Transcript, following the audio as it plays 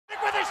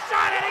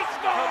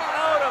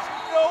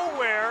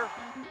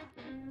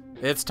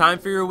It's time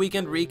for your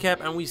weekend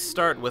recap, and we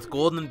start with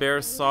Golden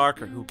Bears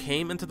Soccer, who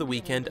came into the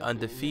weekend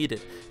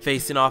undefeated.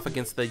 Facing off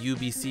against the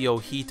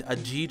UBCO Heat,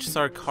 Ajij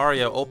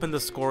Sarkaria opened the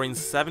scoring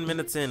 7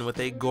 minutes in with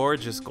a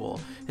gorgeous goal,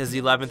 his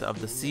 11th of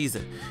the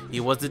season. He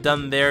wasn't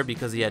done there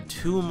because he had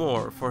 2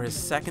 more for his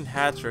second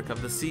hat-trick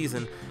of the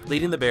season,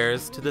 leading the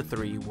Bears to the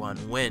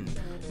 3-1 win.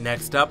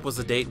 Next up was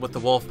a date with the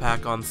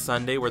Wolfpack on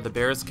Sunday, where the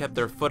Bears kept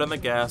their foot on the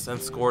gas and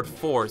scored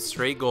 4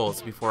 straight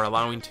goals before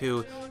allowing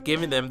 2,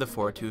 giving them the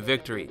 4-2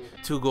 victory.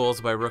 2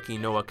 goals by rookie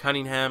Noah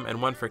Cunningham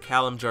and 1 for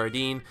Callum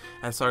Jardine,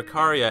 and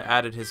Sarkaria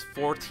added his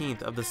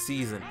 14th of the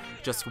season,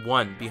 just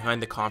 1 behind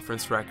the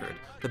conference record.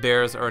 The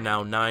Bears are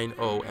now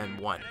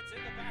 9-0-1.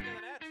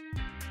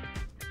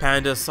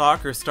 Pandas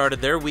Soccer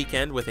started their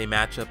weekend with a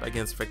matchup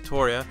against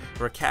Victoria,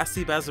 where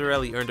Cassie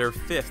Bazzarelli earned her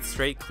 5th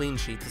straight clean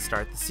sheet to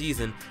start the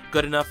season,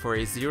 good enough for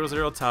a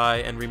 0-0 tie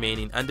and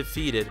remaining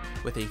undefeated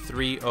with a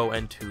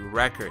 3-0-2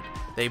 record.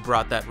 They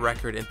brought that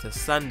record into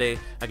Sunday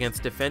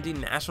against defending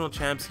national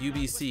champs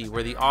UBC,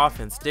 where the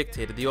offense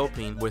dictated the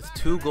opening with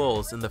 2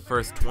 goals in the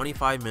first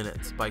 25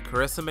 minutes by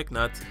Carissa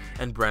McNutt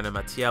and Brenna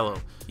Mattiello.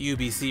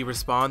 UBC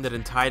responded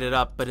and tied it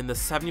up, but in the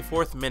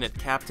 74th minute,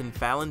 Captain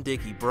Fallon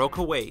Dickey broke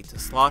away to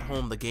slot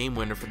home the game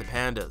winner for the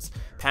Pandas.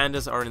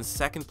 Pandas are in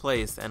 2nd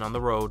place and on the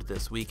road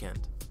this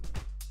weekend.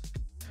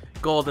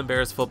 Golden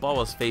Bears football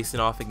was facing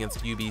off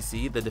against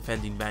UBC, the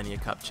defending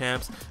Vanier Cup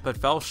champs, but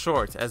fell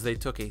short as they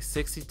took a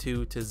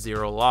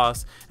 62-0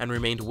 loss and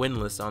remained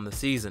winless on the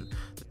season.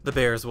 The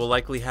Bears will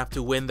likely have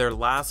to win their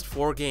last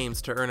 4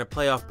 games to earn a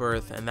playoff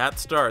berth, and that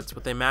starts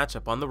with a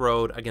matchup on the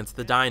road against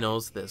the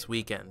Dinos this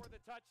weekend.